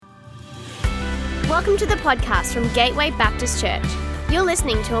Welcome to the podcast from Gateway Baptist Church. You're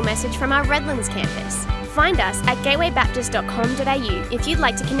listening to a message from our Redlands campus. Find us at gatewaybaptist.com.au if you'd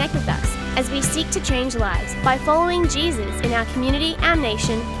like to connect with us as we seek to change lives by following Jesus in our community, our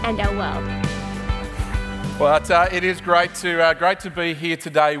nation, and our world. Well, it is great to be here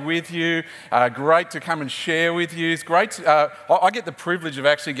today with you. Great to come and share with you. It's great. I get the privilege of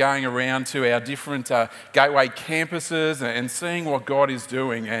actually going around to our different Gateway campuses and seeing what God is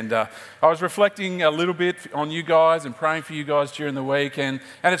doing. And I was reflecting a little bit on you guys and praying for you guys during the week. And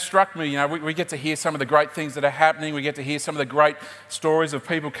it struck me, we get to hear some of the great things that are happening. We get to hear some of the great stories of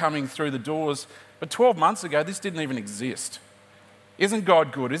people coming through the doors. But 12 months ago, this didn't even exist. Isn't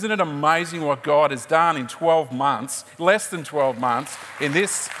God good? Isn't it amazing what God has done in 12 months, less than 12 months, in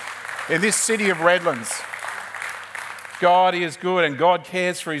this city of Redlands? God is good and God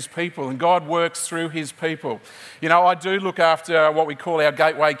cares for his people and God works through his people. I do look after what we call our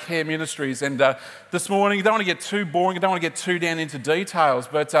Gateway Care Ministries, and this morning, I don't want to get too boring, I don't want to get too down into details,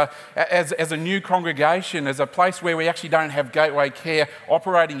 but as a new congregation, as a place where we actually don't have Gateway Care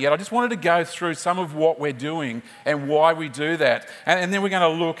operating yet, I just wanted to go through some of what we're doing and why we do that. And then we're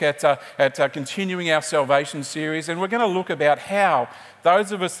going to look at continuing our salvation series, and we're going to look about how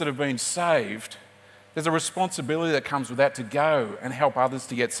those of us that have been saved, there's a responsibility that comes with that to go and help others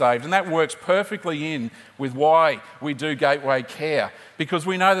to get saved. And that works perfectly in with why we do Gateway Care, because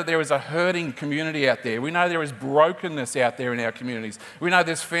we know that there is a hurting community out there. We know there is brokenness out there in our communities. We know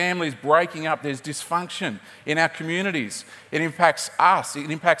there's families breaking up. There's dysfunction in our communities. It impacts us.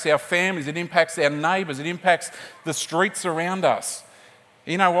 It impacts our families. It impacts our neighbours. It impacts the streets around us.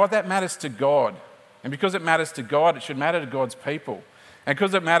 You know what? That matters to God. And because it matters to God, it should matter to God's people. And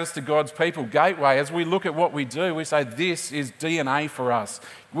because it matters to God's people, Gateway, as we look at what we do, we say this is DNA for us.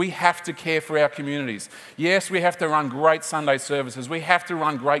 We have to care for our communities. Yes, we have to run great Sunday services. We have to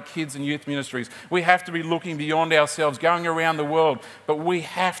run great kids and youth ministries. We have to be looking beyond ourselves, going around the world. But we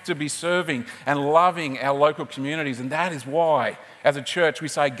have to be serving and loving our local communities. And that is why, as a church, we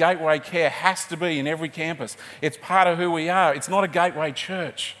say Gateway Care has to be in every campus. It's part of who we are. It's not a Gateway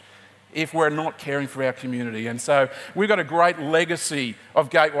church if we're not caring for our community. And so we've got a great legacy of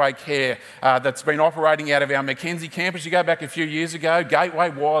Gateway Care that's been operating out of our Mackenzie campus. You go back a few years ago, Gateway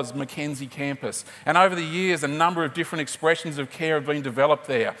was Mackenzie campus. And over the years, a number of different expressions of care have been developed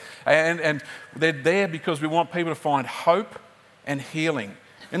there. And they're there because we want people to find hope and healing.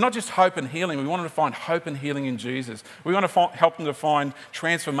 And not just hope and healing, we want them to find hope and healing in Jesus. We want to help them to find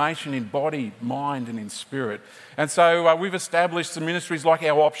transformation in body, mind, and in spirit. And so we've established some ministries like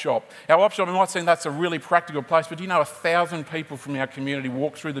our op shop. Our op shop, you might seem that's a really practical place, but 1,000 people from our community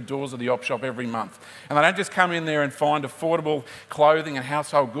walk through the doors of the op shop every month. And they don't just come in there and find affordable clothing and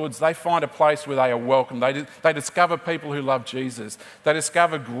household goods. They find a place where they are welcome. They discover people who love Jesus. They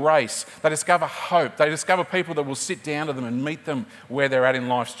discover grace. They discover hope. They discover people that will sit down to them and meet them where they're at in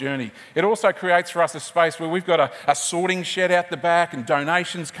life's journey. It also creates for us a space where we've got a sorting shed out the back and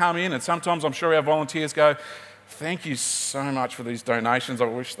donations come in, and sometimes I'm sure our volunteers go, thank you so much for these donations. I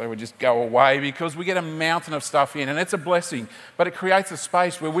wish they would just go away, because we get a mountain of stuff in and it's a blessing. But it creates a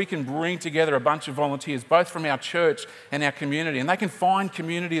space where we can bring together a bunch of volunteers, both from our church and our community, and they can find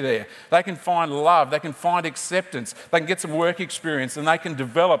community there. They can find love. They can find acceptance. They can get some work experience, and they can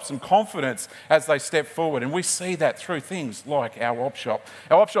develop some confidence as they step forward. And we see that through things like our op shop.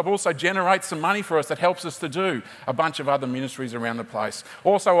 Our op shop also generates some money for us that helps us to do a bunch of other ministries around the place.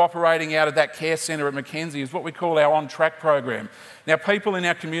 Also operating out of that care centre at Mackenzie is what we call our On Track program. Now, people in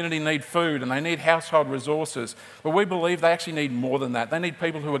our community need food and they need household resources, but we believe they actually need more than that. They need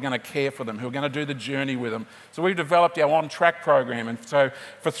people who are going to care for them, who are going to do the journey with them. So we've developed our On Track program, and so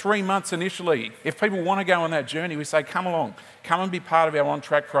for 3 months initially, if people want to go on that journey, we say, come along, come and be part of our On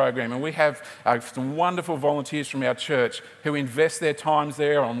Track program. And we have some wonderful volunteers from our church who invest their times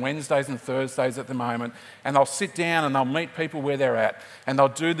there on Wednesdays and Thursdays at the moment, and they'll sit down and they'll meet people where they're at, and they'll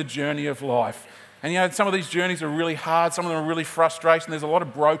do the journey of life. And some of these journeys are really hard, some of them are really frustrating. There's a lot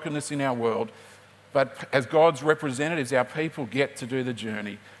of brokenness in our world. But as God's representatives, our people get to do the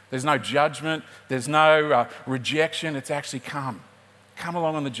journey. There's no judgment, there's no rejection. It's actually come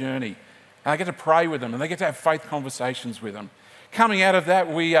along on the journey. And I get to pray with them, and they get to have faith conversations with them. Coming out of that,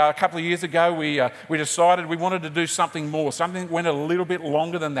 a couple of years ago, we decided we wanted to do something more, something that went a little bit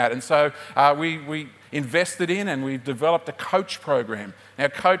longer than that. And so we invested in and we've developed a coach program. Now,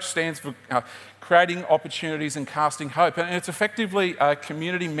 coach stands for creating opportunities and casting hope. And it's effectively a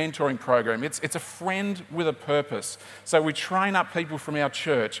community mentoring program. It's a friend with a purpose. So we train up people from our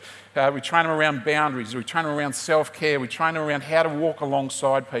church. We train them around boundaries. We train them around self-care. We train them around how to walk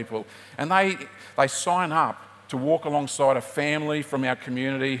alongside people. And they sign up to walk alongside a family from our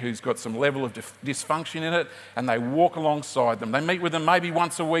community who's got some level of dysfunction in it, and they walk alongside them. They meet with them maybe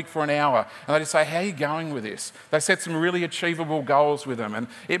once a week for an hour, and they just say, how are you going with this? They set some really achievable goals with them, and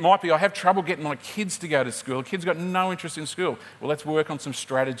it might be, I have trouble getting my kids to go to school. Kids got no interest in school. Well, let's work on some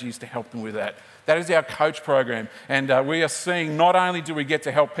strategies to help them with that. That is our coach program, and we are seeing not only do we get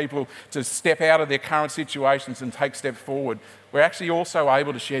to help people to step out of their current situations and take steps forward, we're actually also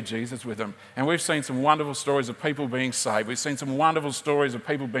able to share Jesus with them. And we've seen some wonderful stories of people being saved. We've seen some wonderful stories of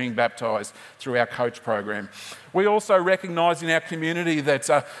people being baptised through our coach program. We also recognise in our community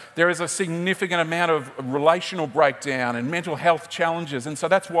that there is a significant amount of relational breakdown and mental health challenges, and so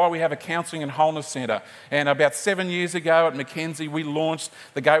that's why we have a Counselling and Wholeness Centre. And about 7 years ago at Mackenzie, we launched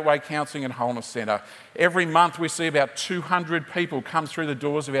the Gateway Counselling and Wholeness Centre. Every month we see about 200 people come through the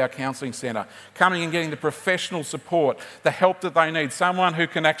doors of our counselling centre, coming and getting the professional support, the help that they need, someone who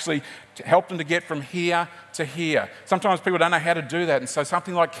can actually help them to get from here to here. Sometimes people don't know how to do that, and so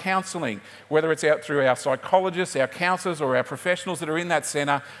something like counselling, whether it's out through our psychologists, our counsellors or our professionals that are in that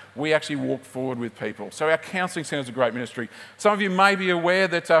centre, we actually walk forward with people. So our counselling centre is a great ministry. Some of you may be aware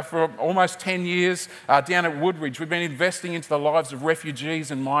that for almost 10 years down at Woodridge, we've been investing into the lives of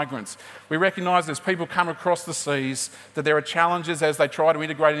refugees and migrants. We recognise as people come across the seas that there are challenges as they try to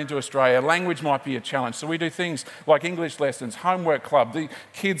integrate into Australia. Language might be a challenge, so we do things like English lessons, homework club, the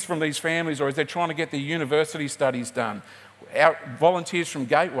kids from these families, or as they're trying to get their university studies done. Our volunteers from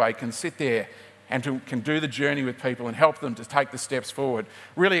Gateway can sit there and can do the journey with people and help them to take the steps forward.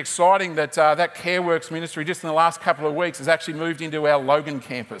 Really exciting that that CareWorks ministry just in the last couple of weeks has actually moved into our Logan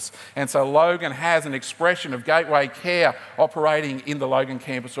campus. And so Logan has an expression of Gateway Care operating in the Logan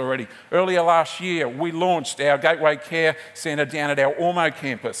campus already. Earlier last year, we launched our Gateway Care Centre down at our Ormo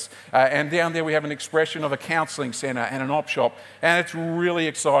campus. And down there we have an expression of a counselling centre and an op shop. And it's really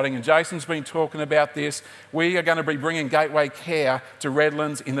exciting. And Jason's been talking about this. We are going to be bringing Gateway Care to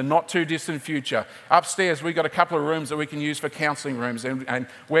Redlands in the not too distant future. Upstairs, we've got a couple of rooms that we can use for counselling rooms, and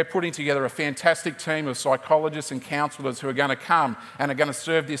we're putting together a fantastic team of psychologists and counsellors who are going to come and are going to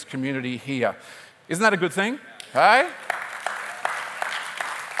serve this community here. Isn't that a good thing? Hey?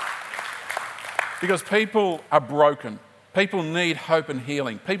 Because people are broken. People need hope and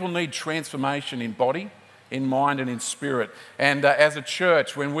healing. People need transformation in body, in mind and in spirit. And as a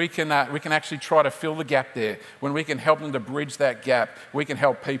church, when we can actually try to fill the gap there, when we can help them to bridge that gap, we can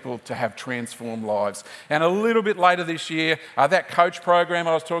help people to have transformed lives. And a little bit later this year, that coach program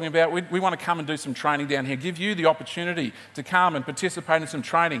I was talking about, we want to come and do some training down here, give you the opportunity to come and participate in some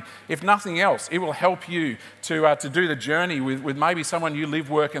training. If nothing else, it will help you to do the journey with maybe someone you live,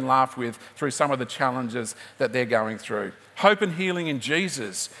 work and laugh with through some of the challenges that they're going through. Hope and healing in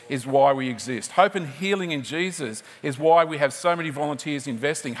Jesus is why we exist. Hope and healing in Jesus is why we have so many volunteers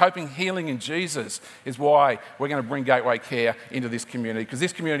investing. Hope and healing in Jesus is why we're going to bring Gateway Care into this community, because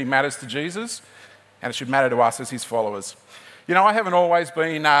this community matters to Jesus and it should matter to us as his followers. You know, I haven't always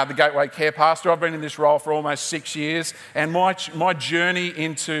been the Gateway Care pastor. I've been in this role for almost 6 years, and my journey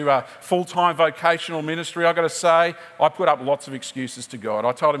into full-time vocational ministry, I've got to say, I put up lots of excuses to God.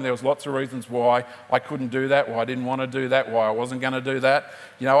 I told him there was lots of reasons why I couldn't do that, why I didn't want to do that, why I wasn't going to do that.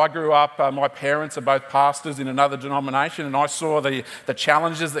 You know, I grew up, my parents are both pastors in another denomination, and I saw the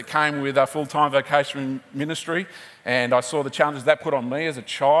challenges that came with full-time vocational ministry. And I saw the challenges that put on me as a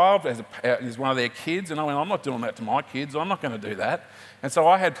child, as one of their kids, and I went, I'm not doing that to my kids, I'm not going to do that. And so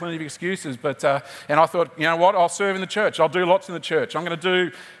I had plenty of excuses, and I thought, you know what, I'll serve in the church, I'll do lots in the church, I'm going to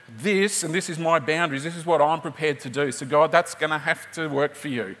do this, and this is my boundaries, this is what I'm prepared to do. So God, that's going to have to work for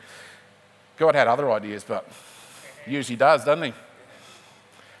you. God had other ideas, but he usually does, doesn't he?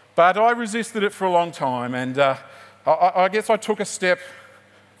 But I resisted it for a long time, and I guess I took a step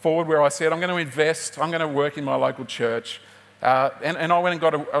forward where I said, I'm going to invest, I'm going to work in my local church. And I went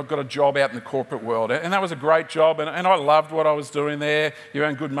and got a job out in the corporate world. And that was a great job, and I loved what I was doing there. You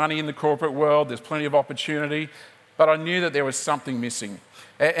earn good money in the corporate world, there's plenty of opportunity. But I knew that there was something missing.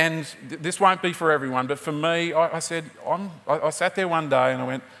 And this won't be for everyone, but for me, I said, I sat there one day and I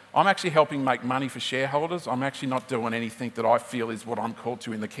went, I'm actually helping make money for shareholders. I'm actually not doing anything that I feel is what I'm called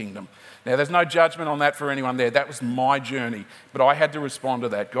to in the kingdom. Now, there's no judgment on that for anyone there. That was my journey, but I had to respond to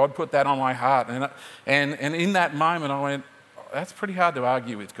that. God put that on my heart. And in that moment, I went, that's pretty hard to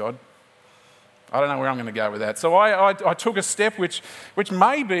argue with, God. I don't know where I'm going to go with that. So I took a step which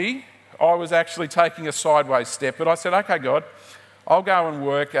maybe I was actually taking a sideways step, but I said, okay, God, I'll go and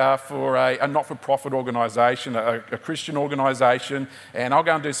work for a not-for-profit organisation, a Christian organisation, and I'll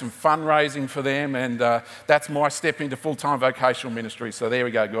go and do some fundraising for them, and that's my step into full-time vocational ministry. So there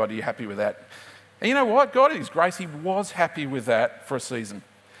we go, God, are you happy with that? And you know what? God in his grace, he was happy with that for a season.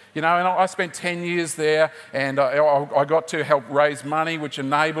 And I spent 10 years there, and I got to help raise money, which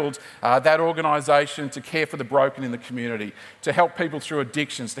enabled that organisation to care for the broken in the community, to help people through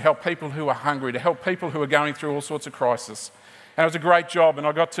addictions, to help people who are hungry, to help people who are going through all sorts of crisis. And it was a great job, and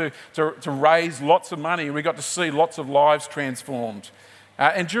I got to raise lots of money, and we got to see lots of lives transformed.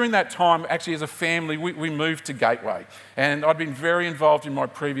 And during that time, actually as a family, we moved to Gateway. And I'd been very involved in my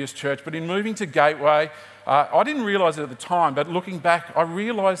previous church, but in moving to Gateway, I didn't realise it at the time, but looking back, I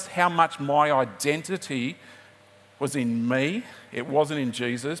realised how much my identity was in me. It wasn't in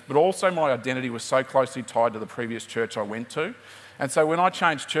Jesus, but also my identity was so closely tied to the previous church I went to. And so when I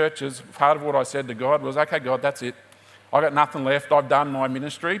changed churches, part of what I said to God was, okay, God, that's it. I got nothing left. I've done my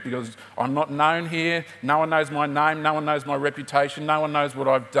ministry because I'm not known here. No one knows my name. No one knows my reputation. No one knows what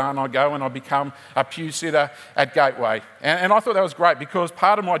I've done. I go and I become a pew sitter at Gateway. And I thought that was great because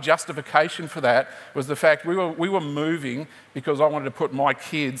part of my justification for that was the fact we were moving because I wanted to put my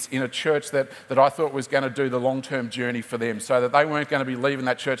kids in a church that I thought was going to do the long-term journey for them so that they weren't going to be leaving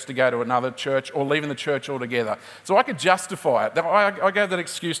that church to go to another church or leaving the church altogether. So I could justify it. I gave that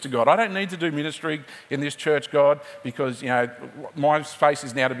excuse to God. I don't need to do ministry in this church, God, because my space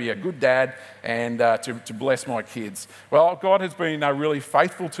is now to be a good dad and to bless my kids. Well, God has been really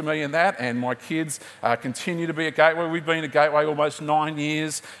faithful to me in that, and my kids continue to be at Gateway. We've been at Gateway almost 9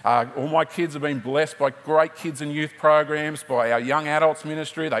 years. All my kids have been blessed by great kids and youth programs, by our young adults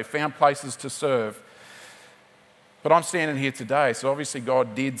ministry. They found places to serve. But I'm standing here today, so obviously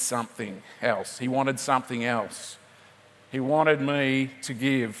God did something else. He wanted something else. He wanted me to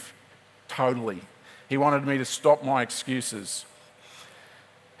give totally. He wanted me to stop my excuses.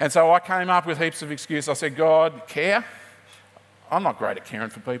 And so I came up with heaps of excuses. I said, God, care? I'm not great at caring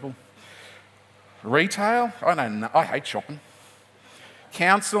for people. Retail? I don't know. I hate shopping.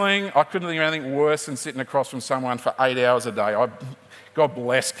 Counselling? I couldn't think of anything worse than sitting across from someone for 8 hours a day. God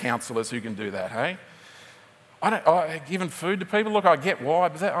bless counsellors who can do that, hey? Giving food to people? Look, I get why,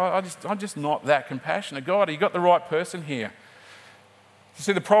 but I'm just not that compassionate. God, you got the right person here. You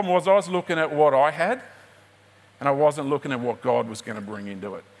see, the problem was I was looking at what I had, and I wasn't looking at what God was going to bring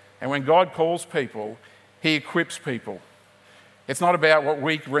into it. And when God calls people, He equips people. It's not about what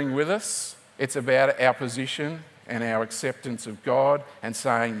we bring with us. It's about our position and our acceptance of God and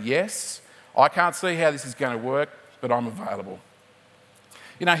saying, yes, I can't see how this is going to work, but I'm available.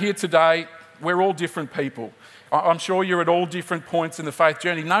 Here today, we're all different people. I'm sure you're at all different points in the faith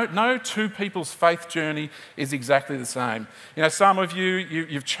journey. No two people's faith journey is exactly the same. Some of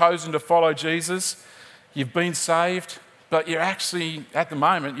you've chosen to follow Jesus, you've been saved, but you're actually, at the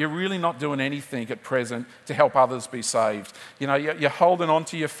moment, you're really not doing anything at present to help others be saved. You're holding on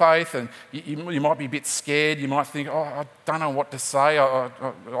to your faith, and you might be a bit scared. You might think, I don't know what to say. I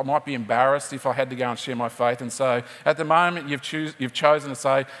might be embarrassed if I had to go and share my faith. And so at the moment, you've chosen to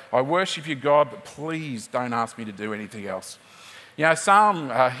say, I worship you, God, but please don't ask me to do anything else.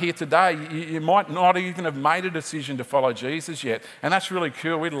 Some here today, you might not even have made a decision to follow Jesus yet, and that's really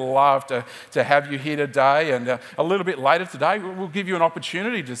cool. We'd love to have you here today, and a little bit later today, we'll give you an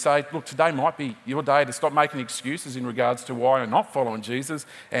opportunity to say, look, today might be your day to stop making excuses in regards to why you're not following Jesus,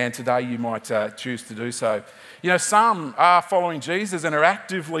 and today you might choose to do so. Some are following Jesus and are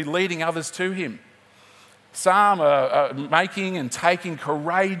actively leading others to Him. Some are making and taking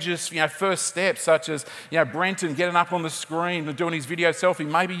courageous, first steps, such as, Brenton getting up on the screen and doing his video selfie.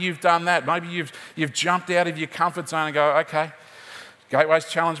 Maybe you've done that. Maybe you've jumped out of your comfort zone and go, okay, Gateway's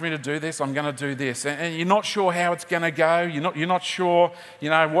challenged me to do this. I'm going to do this, and you're not sure how it's going to go. You're not sure,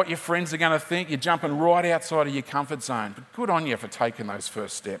 what your friends are going to think. You're jumping right outside of your comfort zone. But good on you for taking those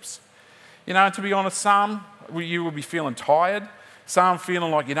first steps. To be honest, some you will be feeling tired. Some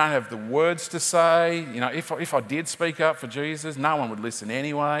feeling like you don't have the words to say. If I did speak up for Jesus, no one would listen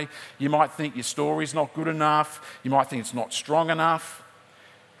anyway. You might think your story's not good enough. You might think it's not strong enough.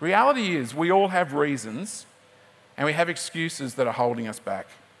 Reality is we all have reasons and we have excuses that are holding us back.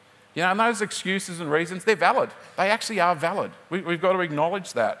 And those excuses and reasons, they're valid. They actually are valid. We've got to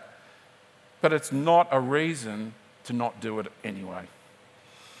acknowledge that. But it's not a reason to not do it anyway.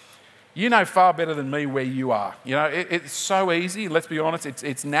 You know far better than me where you are. It's so easy, let's be honest,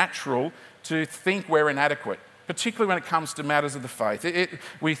 it's natural to think we're inadequate, particularly when it comes to matters of the faith.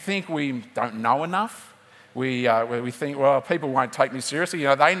 We think we don't know enough. We think, well, people won't take me seriously.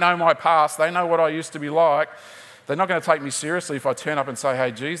 They know my past. They know what I used to be like. They're not going to take me seriously if I turn up and say,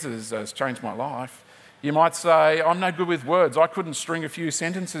 hey, Jesus has changed my life. You might say, I'm no good with words. I couldn't string a few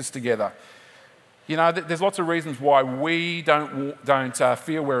sentences together. There's lots of reasons why we don't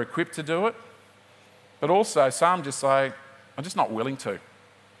feel we're equipped to do it. But also, some just say, I'm just not willing to.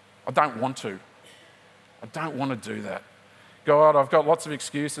 I don't want to. I don't want to do that. God, I've got lots of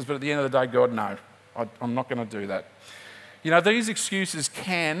excuses, but at the end of the day, God, no, I'm not going to do that. You know, these excuses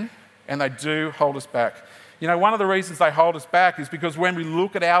can and they do hold us back. You know, one of the reasons they hold us back is because when we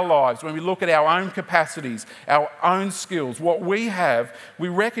look at our lives, when we look at our own capacities, our own skills, what we have, we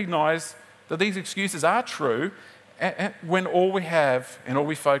recognise that these excuses are true when all we have and all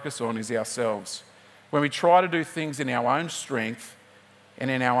we focus on is ourselves. When we try to do things in our own strength and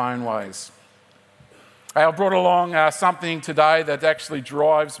in our own ways. I brought along something today that actually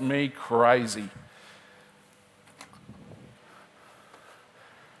drives me crazy.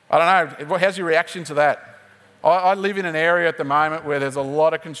 I don't know, how's your reaction to that? I live in an area at the moment where there's a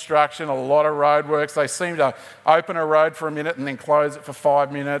lot of construction, a lot of roadworks. They seem to open a road for a minute and then close it for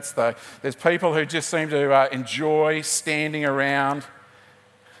 5 minutes. There's people who just seem to enjoy standing around.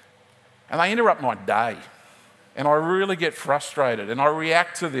 And they interrupt my day. And I really get frustrated and I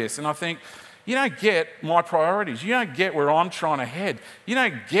react to this and I think, you don't get my priorities. You don't get where I'm trying to head. You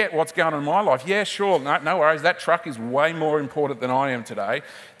don't get what's going on in my life. Yeah, sure, no worries. That truck is way more important than I am today.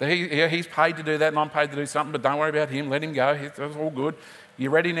 He's paid to do that and I'm paid to do something, but don't worry about him. Let him go. It's all good. You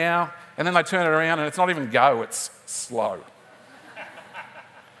ready now? And then they turn it around and it's not even go, it's slow.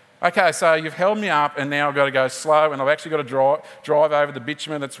 Okay, so you've held me up and now I've got to go slow and I've actually got to drive over the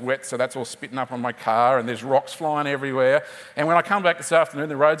bitumen that's wet, so that's all spitting up on my car and there's rocks flying everywhere. And when I come back this afternoon,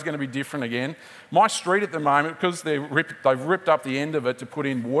 the road's going to be different again. My street at the moment, because they've ripped up the end of it to put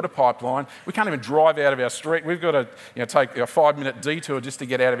in water pipeline, we can't even drive out of our street. We've got to take a 5-minute detour just to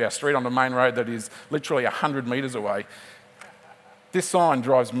get out of our street on the main road that is literally 100 metres away. This sign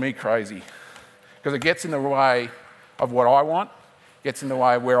drives me crazy because it gets in the way of what I want, gets in the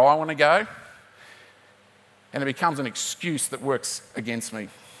way of where I want to go, and it becomes an excuse that works against me.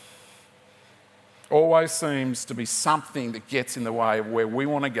 Always seems to be something that gets in the way of where we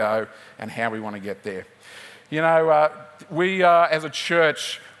want to go and how we want to get there. You know, we are, as a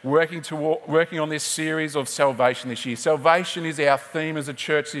church, working on this series of salvation this year. Salvation is our theme as a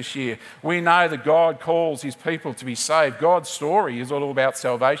church this year. We know that God calls his people to be saved. God's story is all about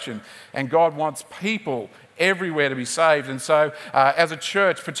salvation, and God wants people everywhere to be saved. And so as a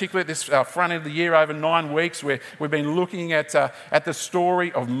church, particularly at this front end of the year, over 9 weeks, we've been looking at the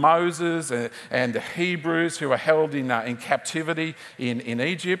story of Moses and the Hebrews who are held in captivity in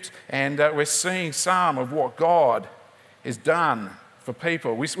Egypt. And we're seeing some of what God has done for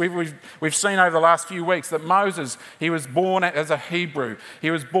people. We've seen over the last few weeks that Moses, he was born as a Hebrew.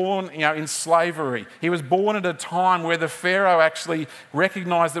 He was born in slavery. He was born at a time where the Pharaoh actually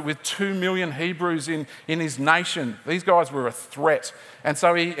recognised that with 2 million Hebrews in his nation, these guys were a threat. And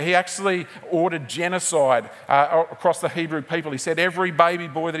so he actually ordered genocide across the Hebrew people. He said every baby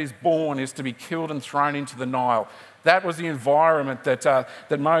boy that is born is to be killed and thrown into the Nile. That was the environment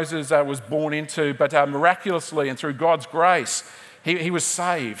that Moses was born into, but miraculously and through God's grace, he was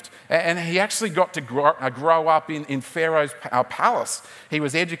saved, and he actually got to grow up in Pharaoh's palace. He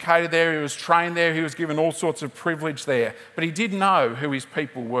was educated there, he was trained there, he was given all sorts of privilege there, but he did know who his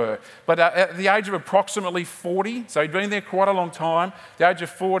people were. But at the age of approximately 40, so he'd been there quite a long time, at the age of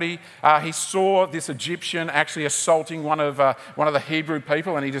 40, he saw this Egyptian actually assaulting one of the Hebrew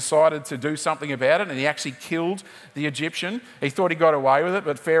people, and he decided to do something about it, and he actually killed the Egyptian. He thought he got away with it,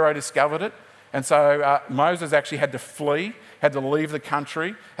 but Pharaoh discovered it. And so Moses actually had to flee, had to leave the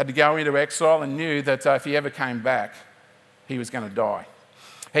country, had to go into exile, and knew that if he ever came back, he was going to die.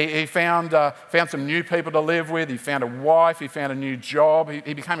 He found some new people to live with, he found a wife, he found a new job,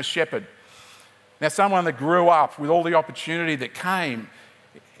 he became a shepherd. Now, someone that grew up with all the opportunity that came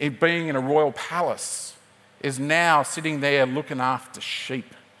in being in a royal palace is now sitting there looking after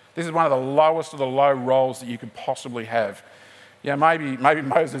sheep. This is one of the lowest of the low roles that you could possibly have. Yeah, maybe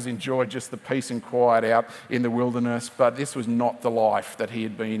Moses enjoyed just the peace and quiet out in the wilderness, but this was not the life that he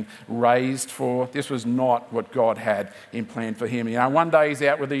had been raised for. This was not what God had in plan for him. One day he's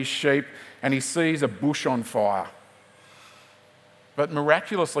out with these sheep and he sees a bush on fire. But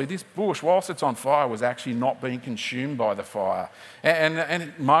miraculously, this bush, whilst it's on fire, was actually not being consumed by the fire.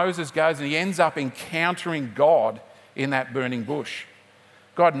 And Moses goes and he ends up encountering God in that burning bush.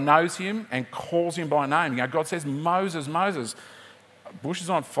 God knows him and calls him by name. God says, Moses, Moses, bush is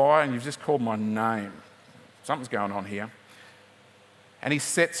on fire and you've just called my name. Something's going on here. And he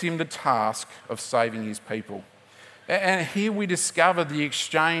sets him the task of saving his people. And here we discover the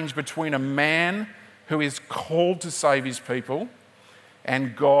exchange between a man who is called to save his people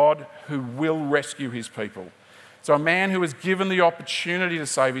and God who will rescue his people. So a man who is given the opportunity to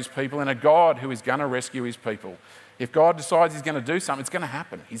save his people and a God who is going to rescue his people. If God decides he's going to do something, it's going to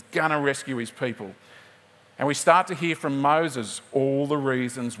happen. He's going to rescue his people. And we start to hear from Moses all the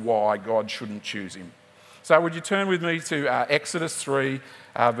reasons why God shouldn't choose him. So would you turn with me to Exodus 3,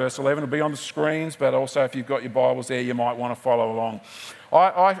 verse 11. It'll be on the screens, but also if you've got your Bibles there, you might want to follow along.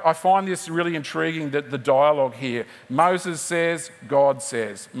 I find this really intriguing, that the dialogue here. Moses says, God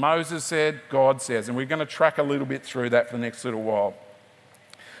says. Moses said, God says. And we're going to track a little bit through that for the next little while.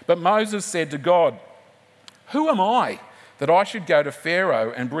 But Moses said to God, "Who am I that I should go to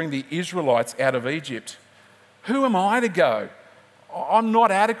Pharaoh and bring the Israelites out of Egypt? Who am I to go? I'm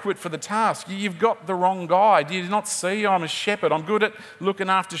not adequate for the task. You've got the wrong guy. Do you not see I'm a shepherd? I'm good at looking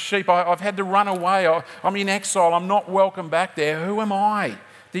after sheep. I've had to run away. I'm in exile. I'm not welcome back there. Who am I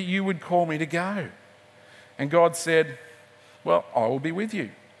that you would call me to go?" And God said, "Well, I will be with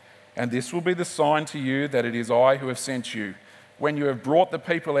you. And this will be the sign to you that it is I who have sent you. When you have brought the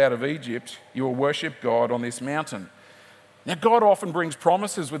people out of Egypt, you will worship God on this mountain." Now, God often brings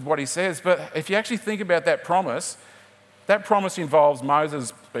promises with what he says, but if you actually think about that promise involves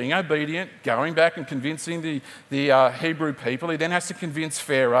Moses being obedient, going back and convincing the Hebrew people. He then has to convince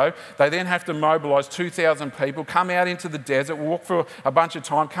Pharaoh. They then have to mobilise 2,000 people, come out into the desert, walk for a bunch of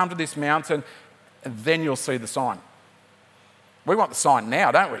time, come to this mountain, and then you'll see the sign. We want the sign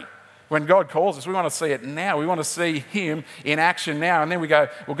now, don't we? When God calls us, we want to see it now. We want to see him in action now. And then we go,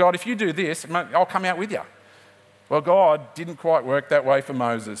 "Well, God, if you do this, I'll come out with you." Well, God didn't quite work that way for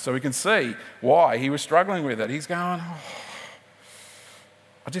Moses. So we can see why he was struggling with it. He's going,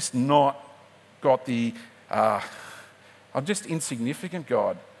 "I just not got the, I'm just insignificant,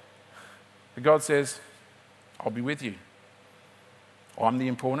 God." But God says, "I'll be with you. I'm the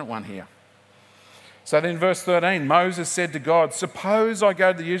important one here." So then in verse 13, Moses said to God, "Suppose I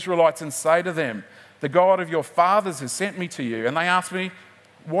go to the Israelites and say to them, 'The God of your fathers has sent me to you.' And they ask me,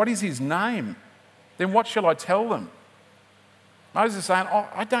 'What is his name?' Then what shall I tell them?" Moses is saying,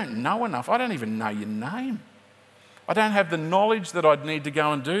 I don't know enough. I don't even know your name. I don't have the knowledge that I'd need to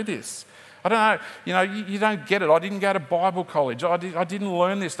go and do this. I don't know, you don't get it. I didn't go to Bible college. I didn't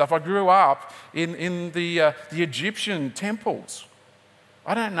learn this stuff. I grew up in the Egyptian temples.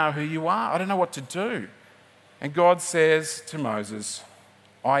 I don't know who you are. I don't know what to do. And God says to Moses,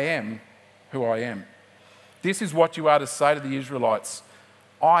 "I am who I am. This is what you are to say to the Israelites.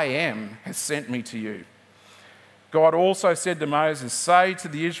 I am has sent me to you." God also said to Moses, "Say to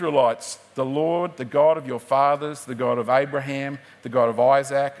the Israelites, 'The Lord, the God of your fathers, the God of Abraham, the God of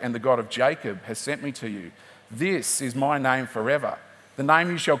Isaac, and the God of Jacob has sent me to you. This is my name forever, the name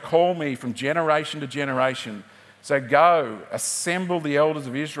you shall call me from generation to generation. So go, assemble the elders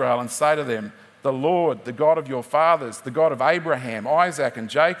of Israel and say to them, 'The Lord, the God of your fathers, the God of Abraham, Isaac, and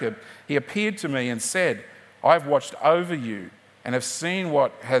Jacob, he appeared to me and said, I have watched over you and have seen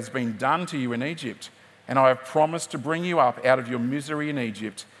what has been done to you in Egypt, and I have promised to bring you up out of your misery in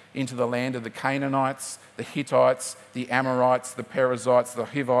Egypt into the land of the Canaanites, the Hittites, the Amorites, the Perizzites, the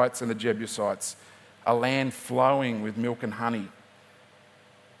Hivites, and the Jebusites, a land flowing with milk and honey.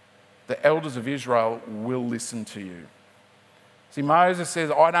 The elders of Israel will listen to you.'" See, Moses says,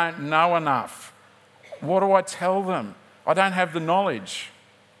 "I don't know enough. What do I tell them? I don't have the knowledge.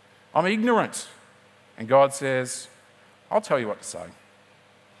 I'm ignorant." And God says, "I'll tell you what to say."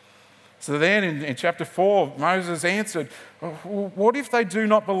 So then in chapter 4, Moses answered, "What if they do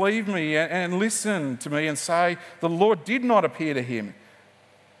not believe me and listen to me and say, 'The Lord did not appear to him'?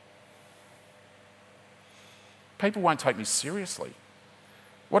 People won't take me seriously.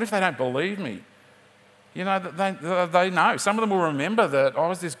 What if they don't believe me?" You know, they know. Some of them will remember that I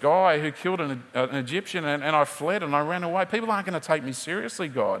was this guy who killed an Egyptian and I fled and I ran away. People aren't going to take me seriously,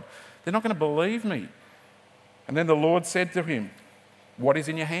 God. They're not going to believe me. And then the Lord said to him, "What is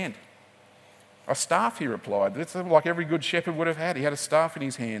in your hand?" "A staff," he replied. That's like every good shepherd would have had. He had a staff in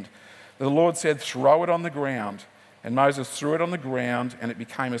his hand. The Lord said, "Throw it on the ground." And Moses threw it on the ground and it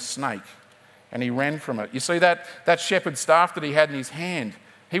became a snake. And he ran from it. You see, that shepherd's staff that he had in his hand,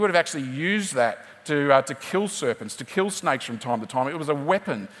 he would have actually used that to kill serpents, to kill snakes from time to time. It was a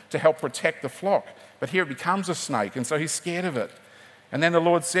weapon to help protect the flock. But here it becomes a snake, and so he's scared of it. And then the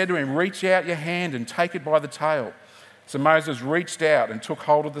Lord said to him, "Reach out your hand and take it by the tail." So Moses reached out and took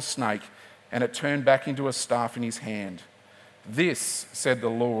hold of the snake, and it turned back into a staff in his hand. "This," said the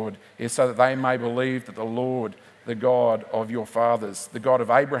Lord, "is so that they may believe that the Lord, the God of your fathers, the God of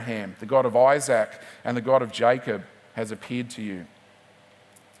Abraham, the God of Isaac, and the God of Jacob, has appeared to you."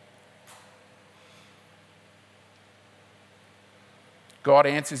 God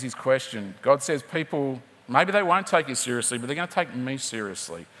answers his question. God says, people, maybe they won't take you seriously, but they're going to take me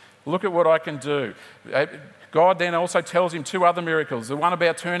seriously. Look at what I can do. God then also tells him two other miracles. The one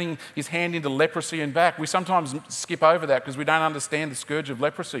about turning his hand into leprosy and back. We sometimes skip over that because we don't understand the scourge of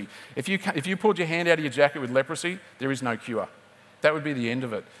leprosy. If you pulled your hand out of your jacket with leprosy, there is no cure. That would be the end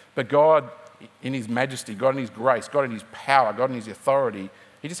of it. But God in his majesty, God in his grace, God in his power, God in his authority,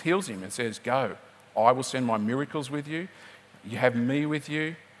 he just heals him and says, go. I will send my miracles with you. You have me with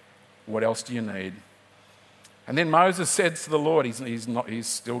you. What else do you need? And then Moses said to the Lord, he's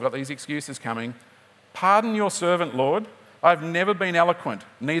still got these excuses coming, pardon your servant, Lord. I've never been eloquent,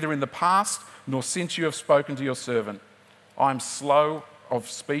 neither in the past nor since you have spoken to your servant. I am slow of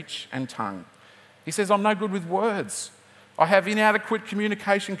speech and tongue. He says, I'm no good with words. I have inadequate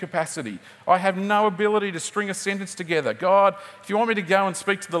communication capacity. I have no ability to string a sentence together. God, if you want me to go and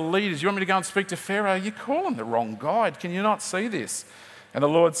speak to the leaders, you want me to go and speak to Pharaoh, you're calling the wrong guide. Can you not see this? And the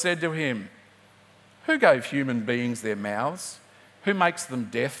Lord said to him, who gave human beings their mouths? Who makes them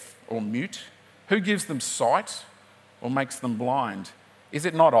deaf or mute? Who gives them sight or makes them blind? Is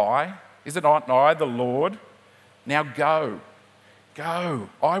it not I? Is it not I, the Lord? Now go. Go.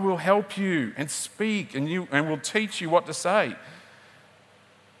 I will help you and speak and will teach you what to say.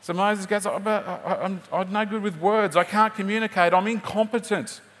 So Moses goes, I'm no good with words. I can't communicate. I'm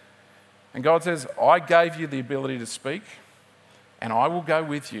incompetent. And God says, I gave you the ability to speak and I will go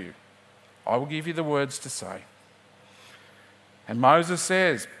with you. I will give you the words to say. And Moses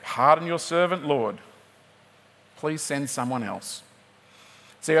says, pardon your servant, Lord. Please send someone else.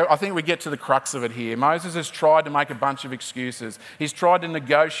 See, I think we get to the crux of it here. Moses has tried to make a bunch of excuses. He's tried to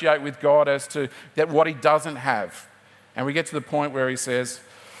negotiate with God as to what he doesn't have. And we get to the point where he says,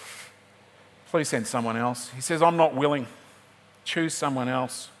 please send someone else. He says, I'm not willing. Choose someone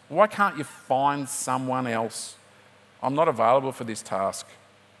else. Why can't you find someone else? I'm not available for this task.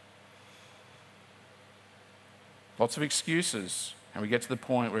 Lots of excuses. And we get to the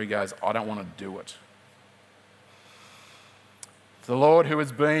point where he goes, I don't want to do it. The Lord, who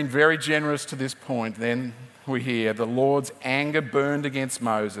has been very generous to this point, then we hear the Lord's anger burned against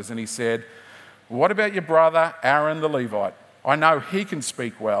Moses, and he said, what about your brother Aaron the Levite? I know he can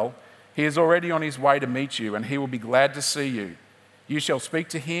speak well. He is already on his way to meet you, and he will be glad to see you. You shall speak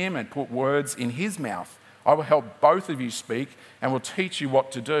to him and put words in his mouth. I will help both of you speak and will teach you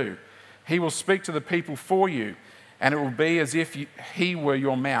what to do. He will speak to the people for you, and it will be as if he were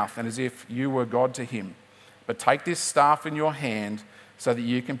your mouth and as if you were God to him. But take this staff in your hand so that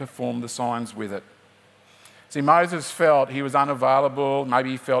you can perform the signs with it. See, Moses felt he was unavailable,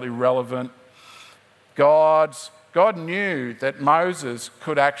 maybe he felt irrelevant. God knew that Moses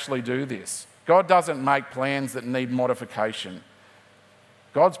could actually do this. God doesn't make plans that need modification.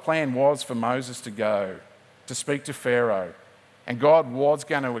 God's plan was for Moses to go, to speak to Pharaoh, and God was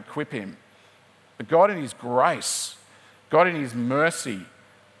going to equip him. But God in his grace, God in his mercy,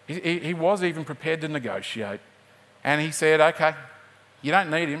 he was even prepared to negotiate. And he said, okay, you don't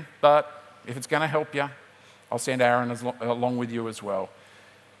need him, but if it's going to help you, I'll send Aaron along with you as well.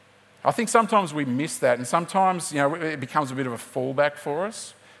 I think sometimes we miss that, and sometimes it becomes a bit of a fallback for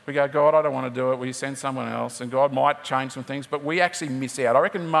us. We go, God, I don't want to do it. Will you send someone else? And God might change some things, but we actually miss out. I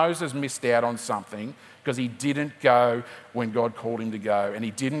reckon Moses missed out on something because he didn't go when God called him to go, and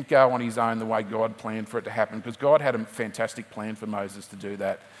he didn't go on his own the way God planned for it to happen, because God had a fantastic plan for Moses to do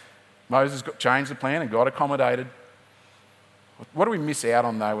that. Moses changed the plan and God accommodated. What do we miss out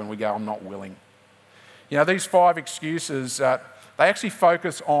on though when we go, I'm not willing? These 5 excuses, they actually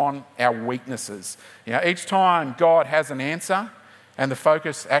focus on our weaknesses. Each time God has an answer, and the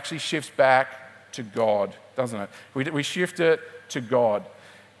focus actually shifts back to God, doesn't it? We shift it to God.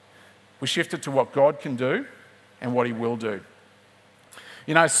 We shift it to what God can do and what he will do.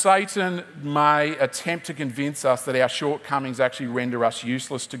 Satan may attempt to convince us that our shortcomings actually render us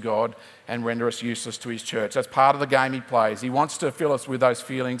useless to God and render us useless to his church. That's part of the game he plays. He wants to fill us with those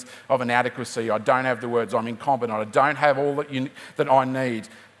feelings of inadequacy. I don't have the words. I'm incompetent. I don't have all that I need.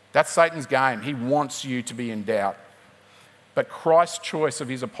 That's Satan's game. He wants you to be in doubt. But Christ's choice of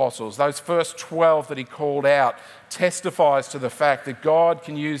his apostles, those first 12 that he called out, testifies to the fact that God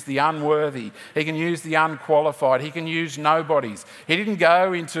can use the unworthy. He can use the unqualified. He can use nobodies. He didn't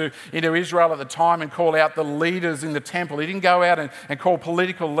go into Israel at the time and call out the leaders in the temple. He didn't go out and call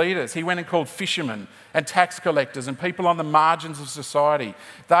political leaders. He went and called fishermen and tax collectors and people on the margins of society.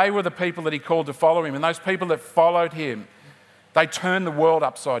 They were the people that he called to follow him. And those people that followed him, they turned the world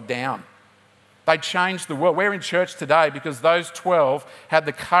upside down. They changed the world. We're in church today because those 12 had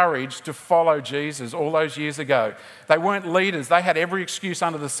the courage to follow Jesus all those years ago. They weren't leaders. They had every excuse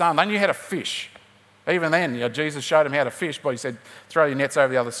under the sun. They knew how to fish. Even then, Jesus showed them how to fish, but he said, throw your nets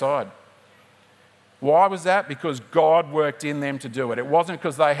over the other side. Why was that? Because God worked in them to do it. It wasn't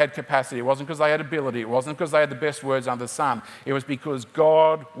because they had capacity. It wasn't because they had ability. It wasn't because they had the best words under the sun. It was because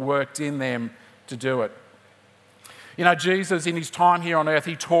God worked in them to do it. Jesus, in his time here on earth,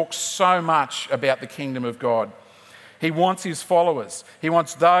 he talks so much about the kingdom of God. He wants his followers. He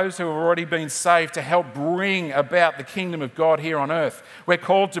wants those who have already been saved to help bring about the kingdom of God here on earth. We're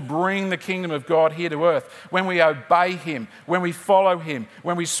called to bring the kingdom of God here to earth when we obey him, when we follow him,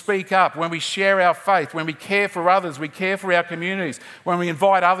 when we speak up, when we share our faith, when we care for others, we care for our communities, when we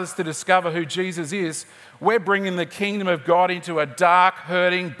invite others to discover who Jesus is. We're bringing the kingdom of God into a dark,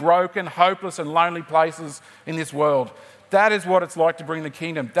 hurting, broken, hopeless and lonely places in this world. That is what it's like to bring the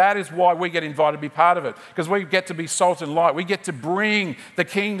kingdom. That is why we get invited to be part of it, because we get to be salt and light. We get to bring the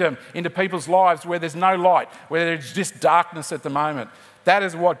kingdom into people's lives where there's no light, where there's just darkness at the moment. That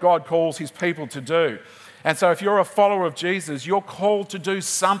is what God calls his people to do. And so if you're a follower of Jesus, you're called to do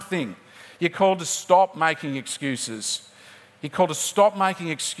something. You're called to stop making excuses. You're called to stop making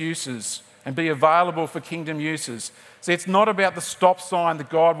excuses and be available for kingdom uses. See, it's not about the stop sign that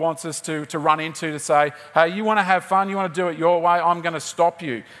God wants us to run into to say, hey, you want to have fun, you want to do it your way, I'm going to stop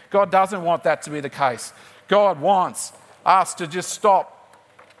you. God doesn't want that to be the case. God wants us to just stop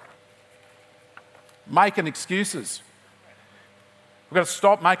making excuses. We've got to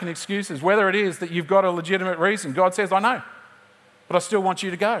stop making excuses, whether it is that you've got a legitimate reason. God says, I know, but I still want you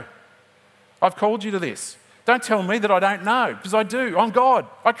to go. I've called you to this. Don't tell me that I don't know, because I do. I'm God.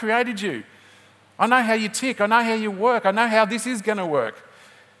 I created you. I know how you tick. I know how you work. I know how this is going to work.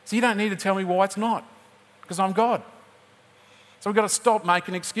 So you don't need to tell me why it's not, because I'm God. So we've got to stop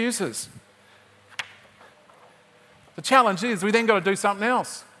making excuses. The challenge is we then got to do something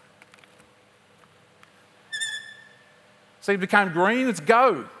else. See, it became green, it's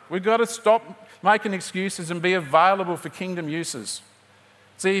go. We've got to stop making excuses and be available for kingdom uses.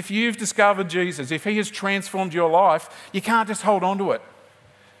 See, if you've discovered Jesus, if he has transformed your life, you can't just hold on to it.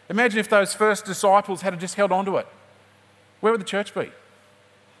 Imagine if those first disciples had just held on to it. Where would the church be?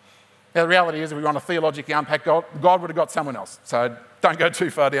 Now, the reality is, if we want to theologically unpack God would have got someone else. So don't go too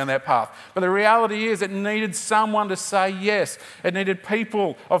far down that path. But the reality is it needed someone to say yes. It needed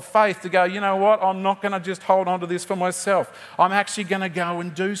people of faith to go, you know what, I'm not going to just hold on to this for myself. I'm actually going to go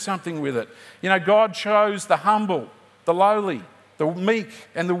and do something with it. You know, God chose the humble, the lowly, the meek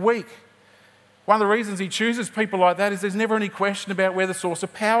and the weak. One of the reasons he chooses people like that is there's never any question about where the source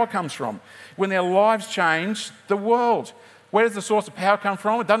of power comes from. When their lives change, the world. Where does the source of power come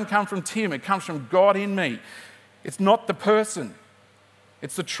from? It doesn't come from Tim, it comes from God in me. It's not the person.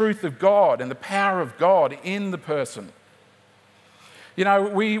 It's the truth of God and the power of God in the person. You know,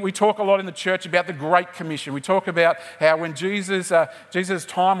 we talk a lot in the church about the Great Commission. We talk about how when Jesus'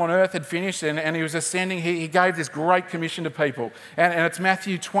 time on earth had finished and he was ascending, he gave this Great Commission to people. And it's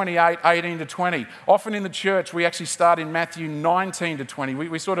Matthew 28, 18 to 20. Often in the church, we actually start in Matthew 19 to 20.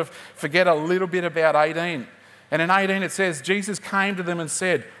 We sort of forget a little bit about 18. And in 18 it says, Jesus came to them and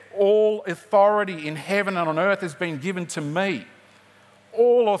said, all authority in heaven and on earth has been given to me.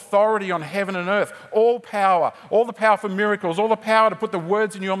 All authority on heaven and earth, all the power for miracles, all the power to put the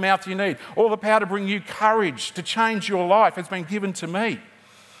words in your mouth you need, all the power to bring you courage to change your life has been given to me.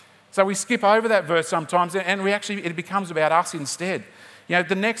 So we skip over that verse sometimes and it becomes about us instead. You know,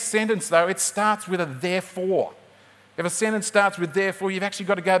 the next sentence though, it starts with a therefore. If a sentence starts with therefore, you've actually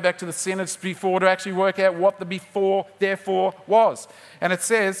got to go back to the sentence before to actually work out what the before, therefore was. And it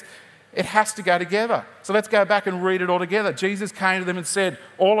says, it has to go together. So let's go back and read it all together. Jesus came to them and said,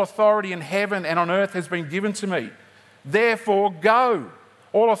 all authority in heaven and on earth has been given to me. Therefore, go.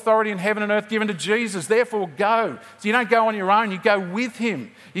 All authority in heaven and earth given to Jesus. Therefore, go. So you don't go on your own, you go with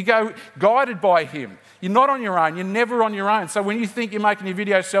him. You go guided by him. You're not on your own. You're never on your own. So when you think you're making your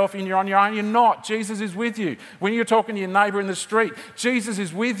video selfie and you're on your own, you're not. Jesus is with you. When you're talking to your neighbour in the street, Jesus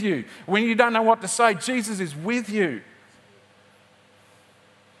is with you. When you don't know what to say, Jesus is with you.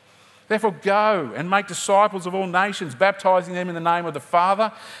 Therefore, go and make disciples of all nations, baptizing them in the name of the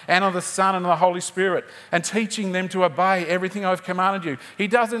Father and of the Son and of the Holy Spirit, and teaching them to obey everything I've commanded you. He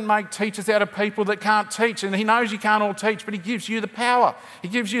doesn't make teachers out of people that can't teach, and he knows you can't all teach, but he gives you the power. He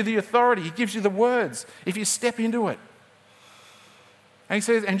gives you the authority. He gives you the words if you step into it. And he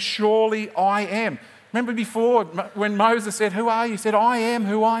says, and surely I am. Remember before when Moses said, who are you? He said, I am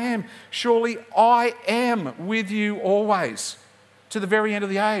who I am. Surely I am with you always to the very end of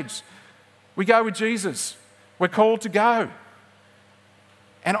the age. We go with Jesus. We're called to go.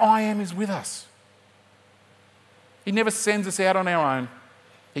 And I am is with us. He never sends us out on our own.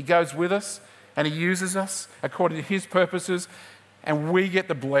 He goes with us and he uses us according to his purposes, and we get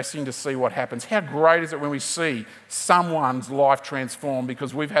the blessing to see what happens. How great is it when we see someone's life transformed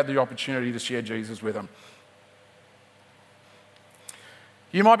because we've had the opportunity to share Jesus with them?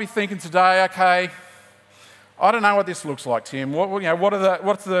 You might be thinking today, okay, I don't know what this looks like, Tim.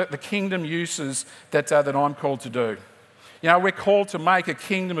 What's the kingdom uses that I'm called to do? You know, we're called to make a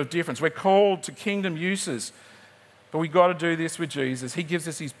kingdom of difference. We're called to kingdom uses. But we've got to do this with Jesus. He gives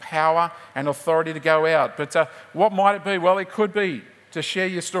us his power and authority to go out. But what might it be? Well, it could be to share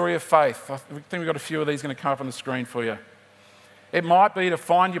your story of faith. I think we've got a few of these going to come up on the screen for you. It might be to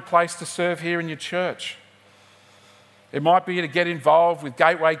find your place to serve here in your church. It might be to get involved with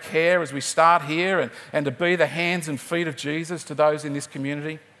Gateway Care as we start here and to be the hands and feet of Jesus to those in this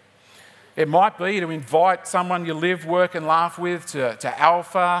community. It might be to invite someone you live, work and laugh with to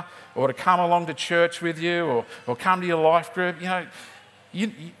Alpha, or to come along to church with you, or come to your life group.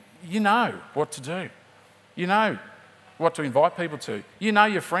 You know what to do. You know what to invite people to. You know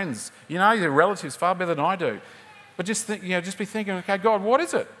your friends. You know your relatives far better than I do. But just be thinking, okay, God, what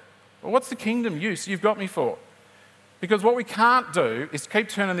is it? What's the kingdom use you've got me for? Because what we can't do is keep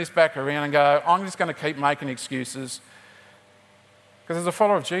turning this back around and go, I'm just going to keep making excuses. Because as a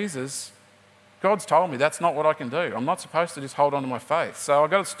follower of Jesus, God's told me that's not what I can do. I'm not supposed to just hold on to my faith. So I've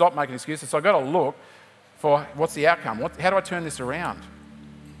got to stop making excuses. So I've got to look for what's the outcome. How do I turn this around?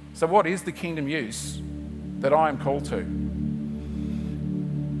 So what is the kingdom use that I am called to?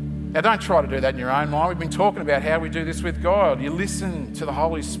 Now don't try to do that in your own mind. We've been talking about how we do this with God. You listen to the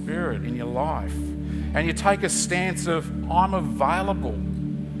Holy Spirit in your life. And you take a stance of, I'm available.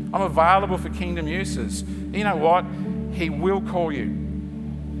 I'm available for kingdom uses. You know what? He will call you.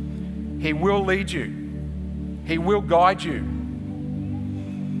 He will lead you. He will guide you.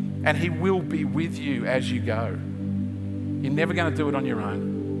 And he will be with you as you go. You're never going to do it on your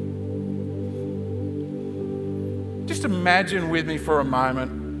own. Just imagine with me for a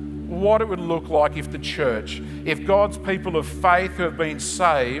moment what it would look like if the church, if God's people of faith who have been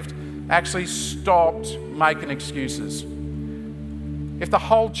saved, actually stopped making excuses. If the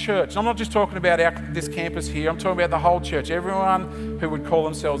whole church, and I'm not just talking about this campus here, I'm talking about the whole church, everyone who would call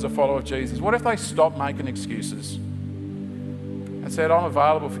themselves a follower of Jesus, what if they stopped making excuses and said, I'm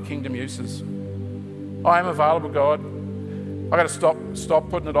available for kingdom uses. I am available, God. I've got to stop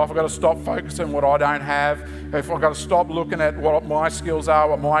putting it off. I've got to stop focusing on what I don't have. I've got to stop looking at what my skills are,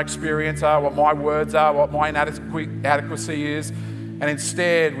 what my experience are, what my words are, what my inadequacy is. And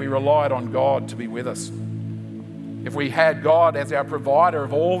instead, we relied on God to be with us. If we had God as our provider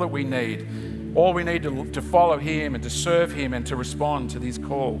of all that we need to follow him and to serve him and to respond to his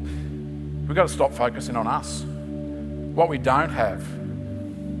call, we've got to stop focusing on us, what we don't have.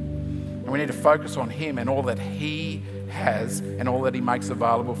 And we need to focus on him and all that he has and all that he makes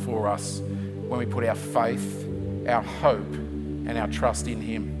available for us when we put our faith, our hope, and our trust in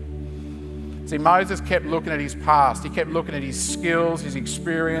him. See, Moses kept looking at his past. He kept looking at his skills, his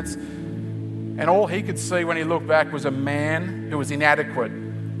experience, and all he could see when he looked back was a man who was inadequate.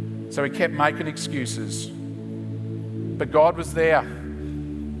 So he kept making excuses. But God was there.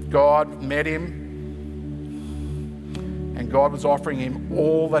 God met him, and God was offering him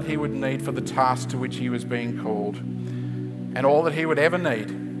all that he would need for the task to which he was being called, and all that he would ever need.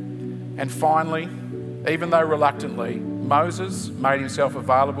 And finally, even though reluctantly, Moses made himself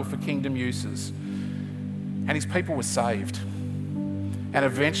available for kingdom uses, and his people were saved. And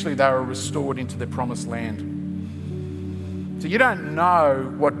eventually they were restored into their promised land. So you don't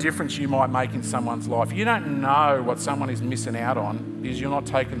know what difference you might make in someone's life. You don't know what someone is missing out on because you're not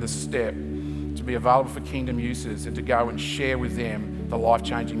taking the step to be available for kingdom uses and to go and share with them the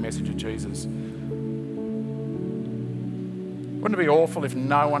life-changing message of Jesus. Wouldn't it be awful if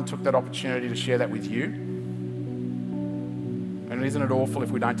no one took that opportunity to share that with you? And isn't it awful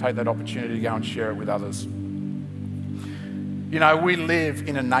if we don't take that opportunity to go and share it with others? You know, we live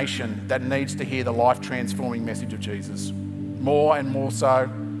in a nation that needs to hear the life-transforming message of Jesus, more and more so.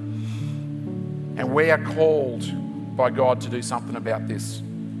 And we are called by God to do something about this.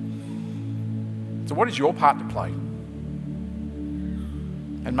 So what is your part to play?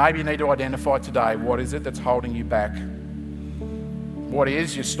 And maybe you need to identify today, what is it that's holding you back? What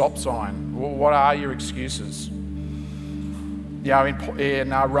is your stop sign? What are your excuses? You know, in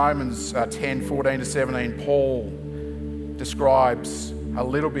Romans 10, 14 to 17, Paul describes a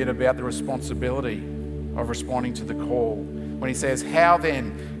little bit about the responsibility of responding to the call. When he says, how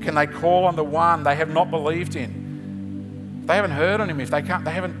then can they call on the one they have not believed in? They haven't heard on him if they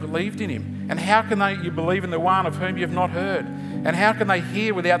haven't believed in him. And how can you believe in the one of whom you have not heard? And how can they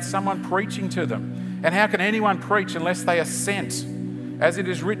hear without someone preaching to them? And how can anyone preach unless they are sent? As it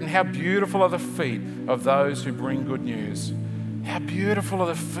is written, how beautiful are the feet of those who bring good news. How beautiful are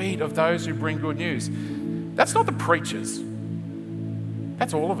the feet of those who bring good news. That's not the preachers.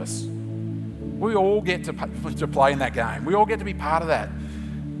 That's all of us. We all get to play in that game. We all get to be part of that.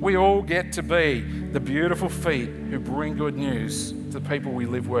 We all get to be the beautiful feet who bring good news to the people we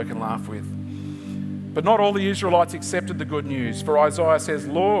live, work and laugh with. But not all the Israelites accepted the good news. For Isaiah says,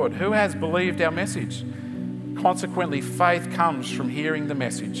 Lord, who has believed our message? Consequently, faith comes from hearing the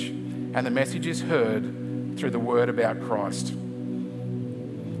message, and the message is heard through the word about Christ.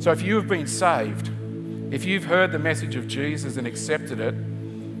 So if you have been saved, if you've heard the message of Jesus and accepted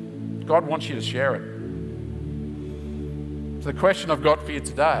it, God wants you to share it. So the question I've got for you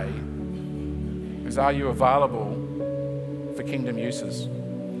today is, are you available for kingdom uses?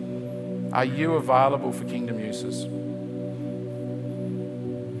 Are you available for kingdom uses?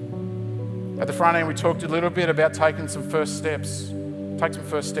 At the front end, we talked a little bit about taking some first steps. Take some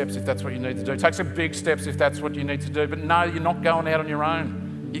first steps if that's what you need to do. Take some big steps if that's what you need to do. But no, you're not going out on your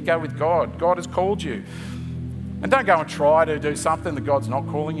own. You go with God. God has called you. And don't go and try to do something that God's not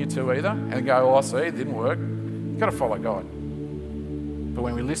calling you to either and go, oh, I see, it didn't work. You've got to follow God. But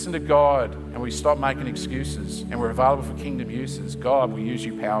when we listen to God and we stop making excuses and we're available for kingdom uses, God will use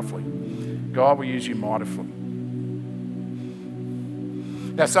you powerfully. God will use you mightily.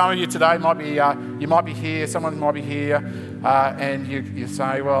 Now, some of you today might be here, someone might be here, and you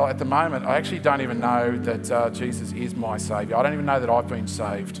say, well, at the moment, I actually don't even know that Jesus is my Saviour. I don't even know that I've been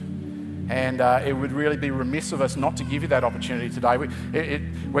saved. And it would really be remiss of us not to give you that opportunity today.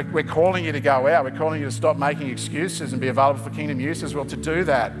 We're calling you to go out. We're calling you to stop making excuses and be available for kingdom uses. Well, to do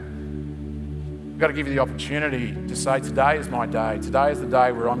that, we've got to give you the opportunity to say, today is my day. Today is the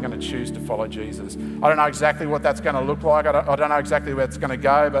day where I'm going to choose to follow Jesus. I don't know exactly what that's going to look like. I don't know exactly where it's going to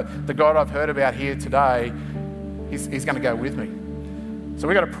go, but the God I've heard about here today, he's going to go with me. So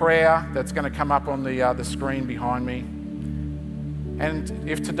we've got a prayer that's going to come up on the screen behind me. And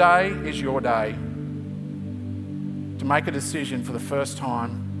if today is your day to make a decision for the first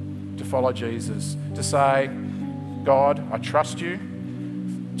time to follow Jesus, to say, God, I trust you.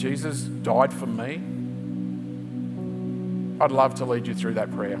 Jesus died for me. I'd love to lead you through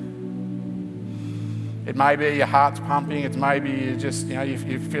that prayer. It may be your heart's pumping. It may be you just,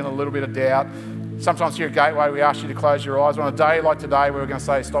 you're feeling a little bit of doubt. Sometimes here at Gateway, we ask you to close your eyes. On a day like today, we're going to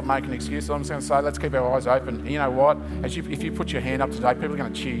say, stop making excuses. I'm just going to say, let's keep our eyes open. And you know what? If you put your hand up today, people are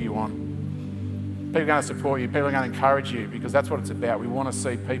going to cheer you on. People are going to support you. People are going to encourage you, because that's what it's about. We want to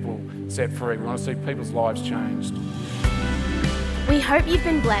see people set free. We want to see people's lives changed. We hope you've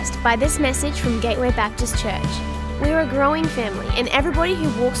been blessed by this message from Gateway Baptist Church. We're a growing family, and everybody who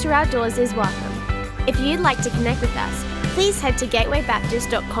walks through our doors is welcome. If you'd like to connect with us, please head to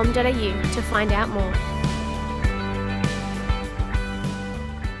gatewaybaptist.com.au to find out more.